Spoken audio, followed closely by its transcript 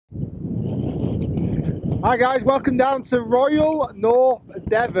Hi guys, welcome down to Royal North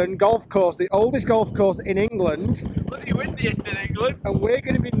Devon Golf Course, the oldest golf course in England. Bloody windiest in England. And we're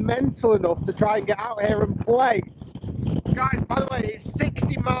going to be mental enough to try and get out here and play. Guys, by the way, it's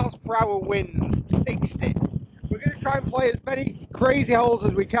 60 miles per hour winds, 60. We're going to try and play as many crazy holes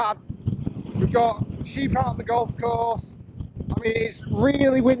as we can. We've got sheep out on the golf course. I mean, it's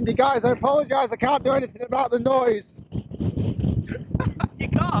really windy, guys. I apologise, I can't do anything about the noise. You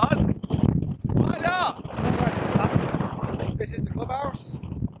can't? Why not? This is the clubhouse.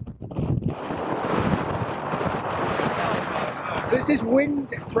 So this is wind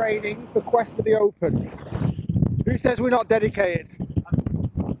training for Quest for the Open. Who says we're not dedicated?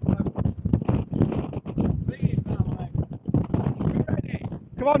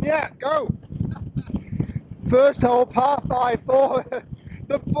 Come on, yeah, go. First hole, par 5, 4.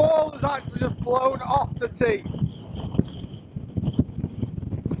 The ball is actually just blown off the tee.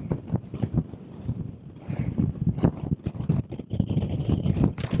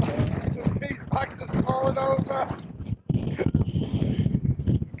 These bags are falling over.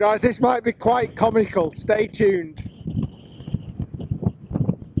 Guys, this might be quite comical. Stay tuned.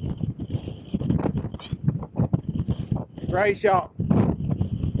 Great shot.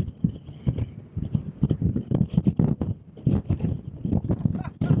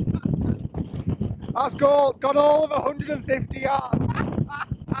 That's gone all of 150 yards.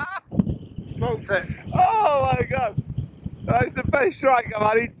 Smoked it. Oh my god. That's the best strike I've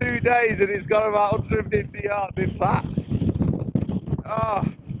had in 2 days and it's got about 150 yards in flat.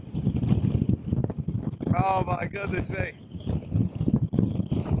 Oh my goodness me.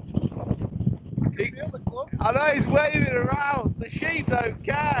 Feel the club. I know he's waving around. The sheep don't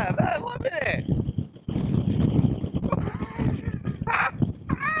care. They're loving it.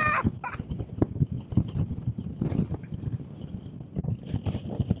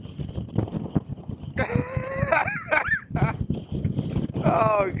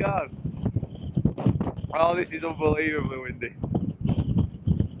 Oh god. Oh, this is unbelievably windy.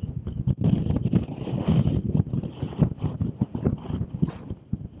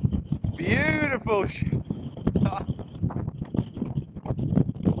 Beautiful shot.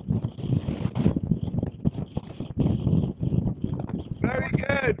 Very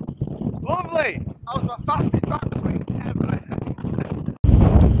good. Lovely. That was my fastest backswing ever.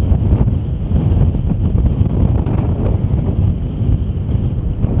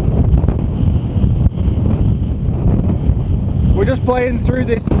 We're just playing through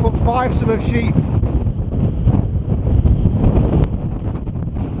this fivesome of sheep.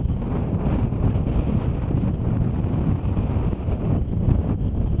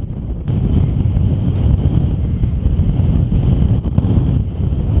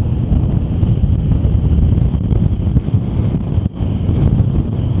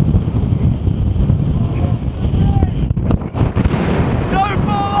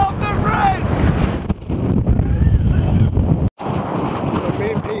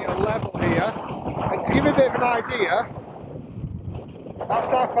 To give you a bit of an idea,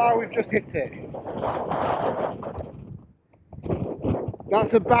 that's how far we've just hit it.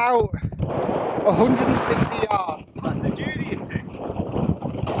 That's about 160 yards. That's the Judy hitting.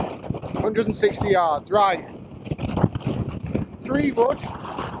 160 yards, right. 3 wood,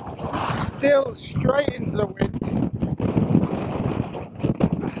 still straight into the wind.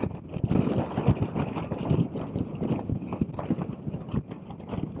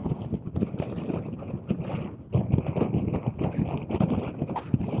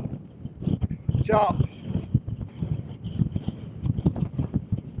 Shot.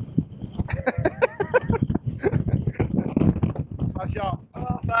 My shot.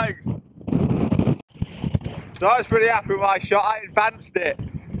 Oh, thanks. So I was pretty happy with my shot. I advanced it.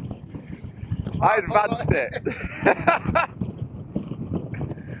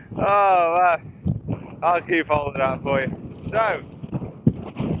 Oh man, I'll keep holding that for you. So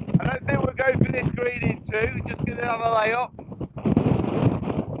I don't think we'll go for this green in 2. Just gonna have a layup.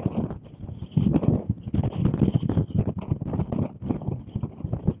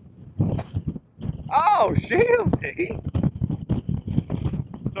 Oh, Shielsy!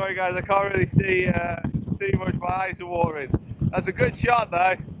 Sorry guys, I can't really see much. My eyes are watering. That's a good shot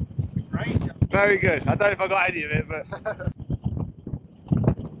though. Great shot. Very good. I don't know if I got any of it, but.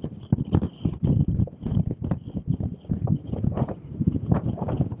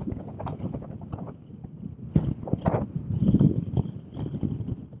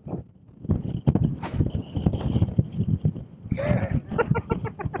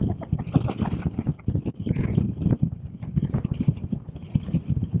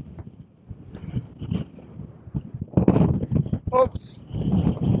 Oops.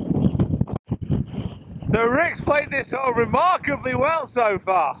 So Rick's played this hole remarkably well so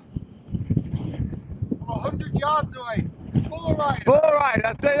far. I'm 100 yards away. All right. All right,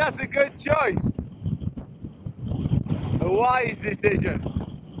 I'd say that's a good choice. A wise decision.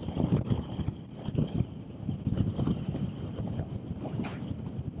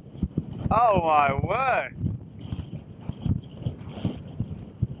 Oh my word.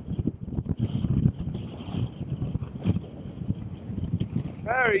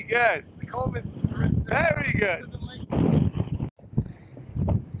 Very good. They call me Very good.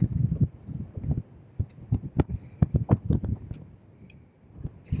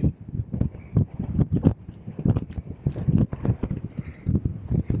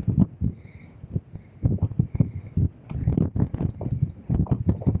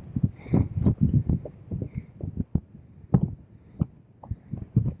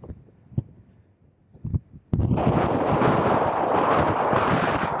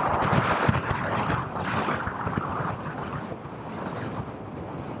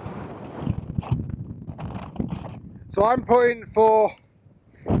 So I'm putting for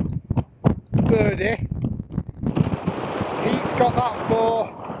birdie. He's got that for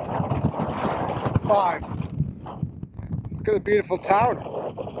 5. Look at the beautiful town.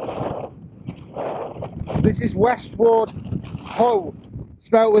 This is Westward Ho,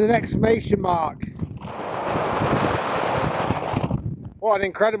 spelled with an exclamation mark. What an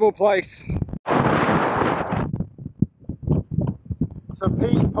incredible place. So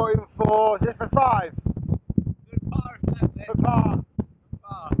Pete putting for, is it for 5? For par.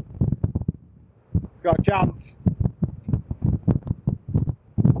 It's got a chance.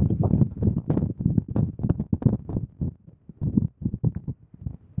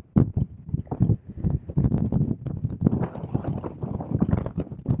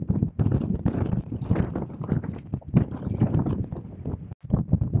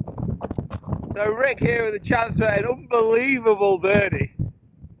 So Rick here with a chance for an unbelievable birdie.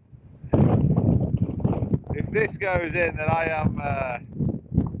 If this goes in, then I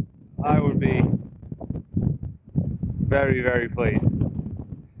would be very, very pleased.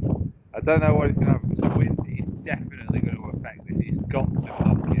 I don't know what it's going to happen because the wind is definitely going to affect this. It's got to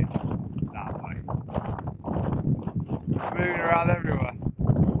knock it that way. Moving around everywhere.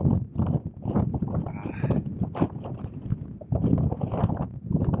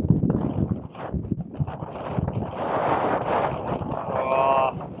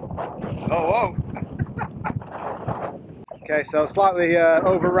 Oh, whoa. Okay, so slightly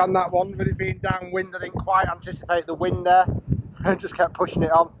overran that one with it being downwind. I didn't quite anticipate the wind there. I just kept pushing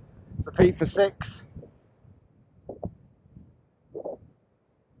it on. So Pete for 6.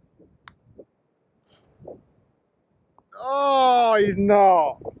 Oh, he's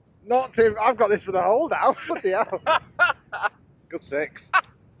not. Not him. I've got this for the hole now. What the hell? Good 6.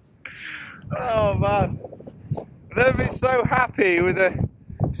 Oh man. I've never been so happy with a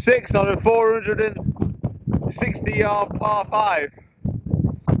 6 on a 460 yard par 5.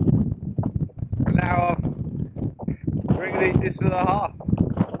 And now I'm bringing this for the half.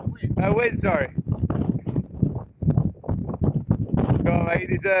 Win, sorry. Go on mate, you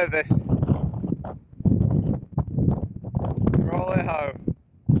deserve this. Roll it home.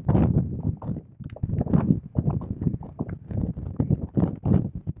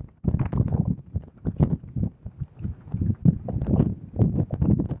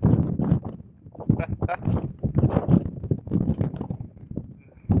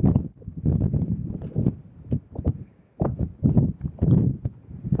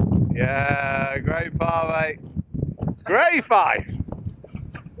 Yeah, great par, mate. Great 5.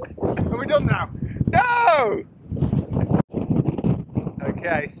 Are we done now? No!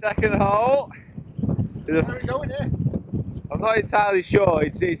 Okay, second hole. Where are we going here? I'm not entirely sure.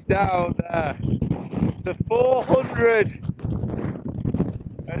 It's down there. It's a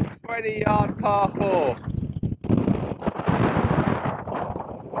 420 yard par 4.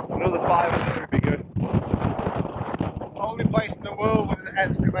 Another 5 would be good. Only place in the world with an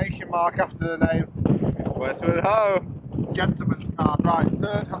exclamation mark after the name. Westward Ho. Gentleman's card. Right,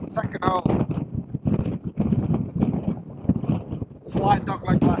 second hole. Slight dog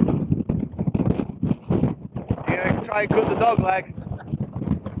leg left. You're going to try and cut the dog leg.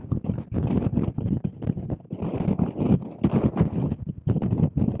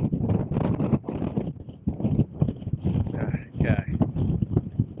 Okay.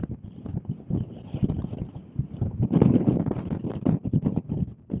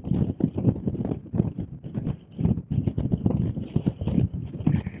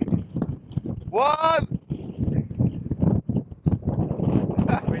 One.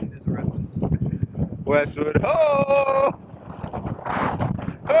 Wind is a restless. Westward Ho!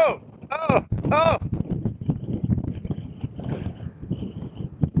 Oh! Oh! Oh!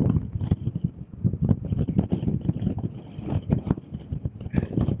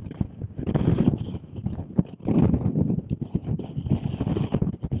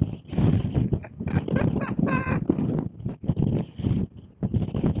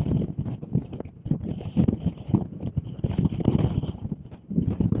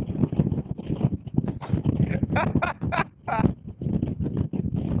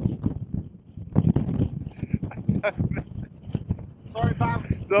 Sorry,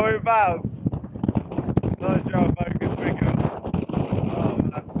 bounce. Sorry, bounce. Not sure if focus big enough. Oh,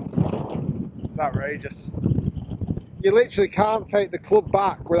 man. It's outrageous. You literally can't take the club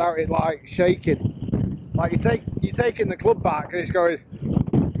back without it like shaking. Like you're taking the club back and it's going.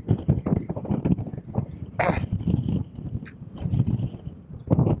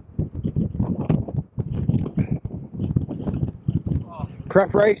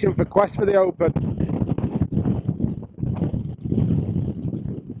 Preparation for Quest for the Open.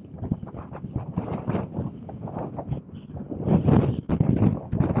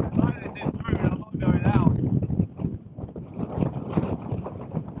 Like this in through and I'm not going out.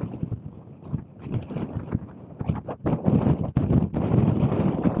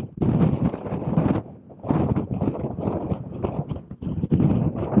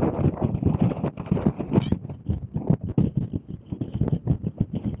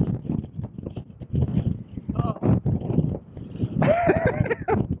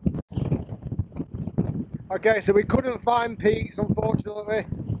 Okay, so we couldn't find Pete's, unfortunately.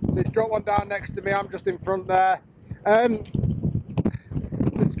 So he's dropped one down next to me. I'm just in front there. The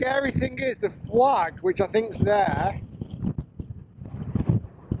scary thing is the flag, which I think's there,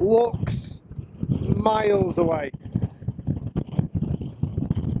 looks miles away.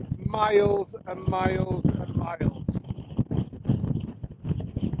 Miles and miles and miles.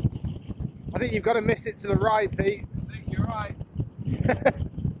 I think you've got to miss it to the right, Pete. I think you're right.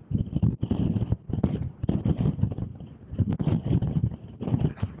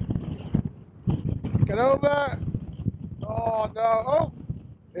 Get over. Oh no. Oh,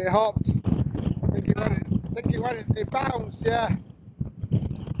 it hopped. I think it went. It bounced, yeah.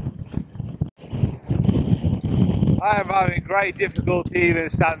 I am having great difficulty even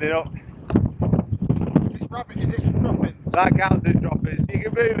standing up. Is this droppings? That counts as droppers. You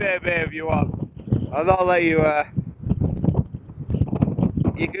can move it a bit if you want. I'll not let you.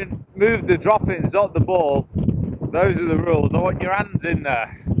 You can move the droppings, not the ball. Those are the rules. I want your hands in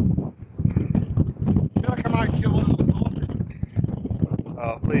there. I feel like I might kill one of those horses.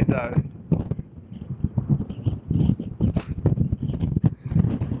 Oh, please don't.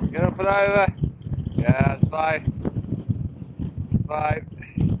 Get up and over. Yeah, that's fine. It's fine.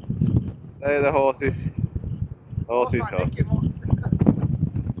 Stay with the horses. Horses, horses.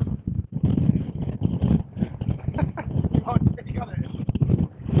 Oh, you got it.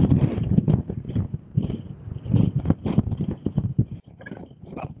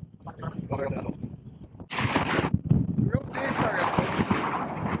 We don't see this very often.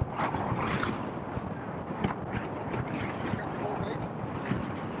 We've got 4 mates.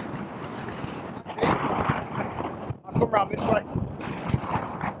 I'll come round this way.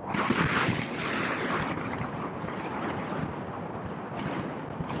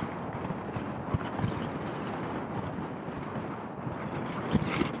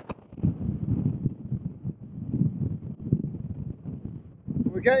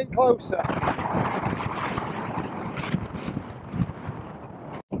 We're getting closer.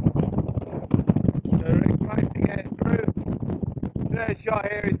 So Rick's trying to get through. Third shot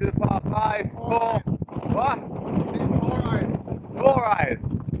here is to the par 5. 4. What? 4 iron. 4 iron.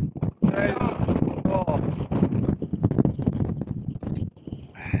 3, 4.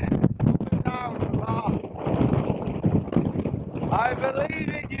 Down, bar. I believe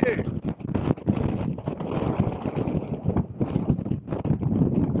in you.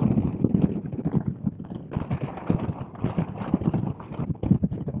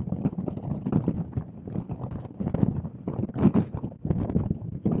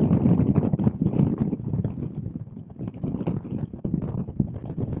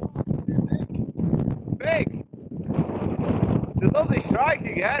 Big. It's a lovely strike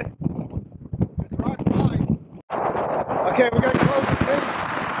again. It's right behind. Okay, we're getting closer, Pete.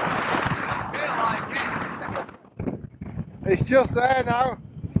 I feel like it. It's just there now.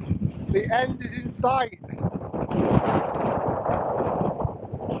 The end is in sight. You're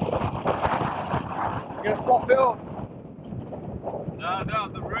gonna flop it up. No,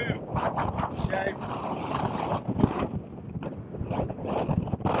 the roof. Shame.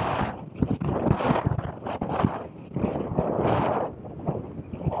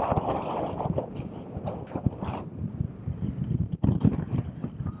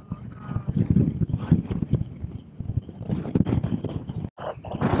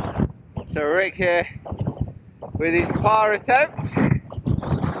 So Rick here with his par attempt,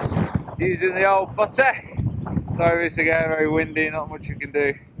 using the old putter. Sorry this again, very windy, not much we can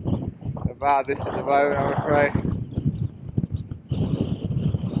do about this at the moment, I'm afraid.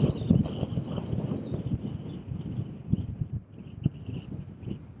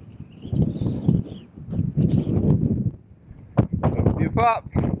 clap.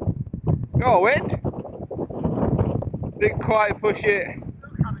 Go on, wind. Didn't quite push it. Still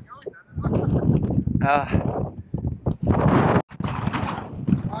kind of going then.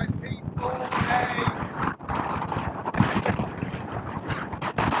 Right, Pete, 4A.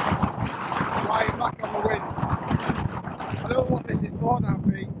 Right, back on the wind. I don't know what this is for now,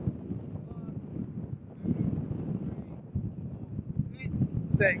 Pete.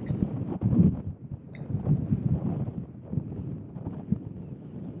 6.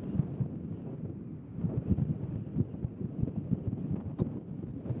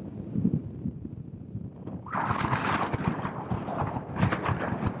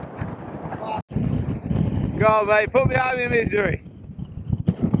 Go on, mate, put me out of your misery.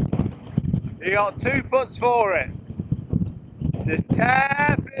 You got 2 putts for it. Just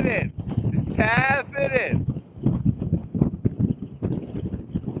tap it in. Just tap it in.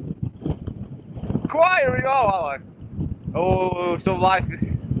 Quieter you are, Alan. Oh, some life.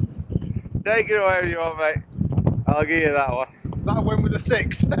 Take it away if you want, mate. I'll give you that one. That win with a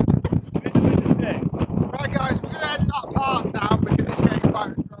 6. Right, guys, we're going to end that part now because it's getting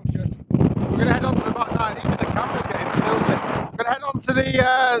quite atrocious. We're going to head on to the back 9. Even the camera's getting filthy. We're going to head on to the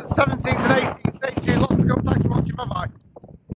 17th and